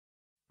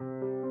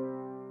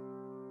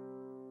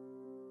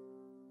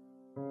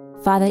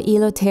Father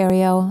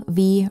Eleuterio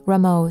V.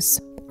 Ramos,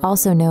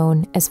 also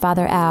known as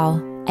Father Al,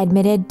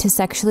 admitted to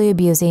sexually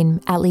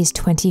abusing at least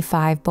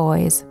 25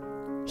 boys.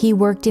 He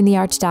worked in the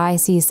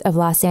Archdiocese of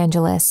Los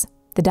Angeles,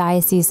 the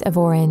Diocese of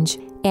Orange,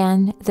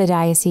 and the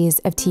Diocese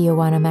of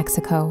Tijuana,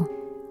 Mexico.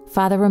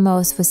 Father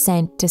Ramos was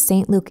sent to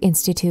St. Luke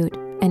Institute,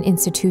 an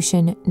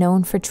institution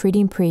known for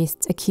treating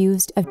priests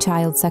accused of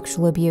child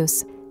sexual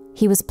abuse.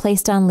 He was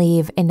placed on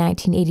leave in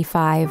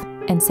 1985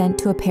 and sent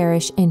to a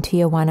parish in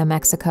Tijuana,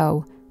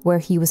 Mexico, where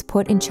he was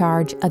put in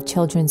charge of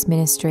children's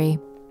ministry.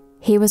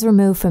 He was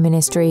removed from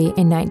ministry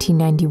in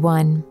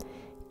 1991.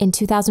 In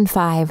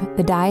 2005,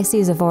 the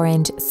Diocese of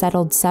Orange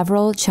settled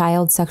several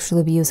child sexual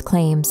abuse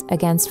claims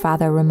against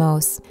Father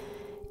Ramos.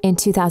 In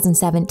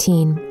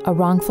 2017, a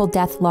wrongful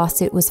death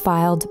lawsuit was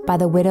filed by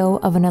the widow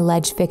of an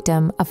alleged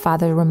victim of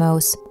Father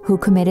Ramos, who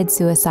committed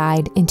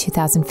suicide in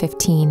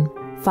 2015.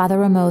 Father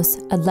Ramos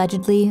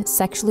allegedly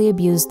sexually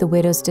abused the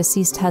widow's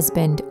deceased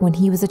husband when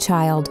he was a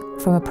child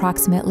from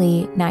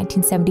approximately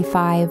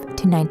 1975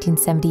 to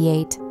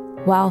 1978,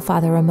 while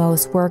Father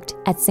Ramos worked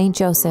at St.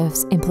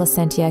 Joseph's in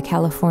Placentia,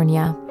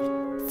 California.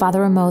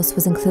 Father Ramos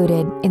was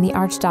included in the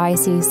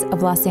Archdiocese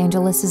of Los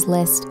Angeles'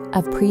 list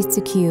of priests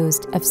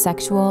accused of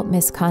sexual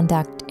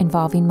misconduct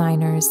involving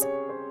minors.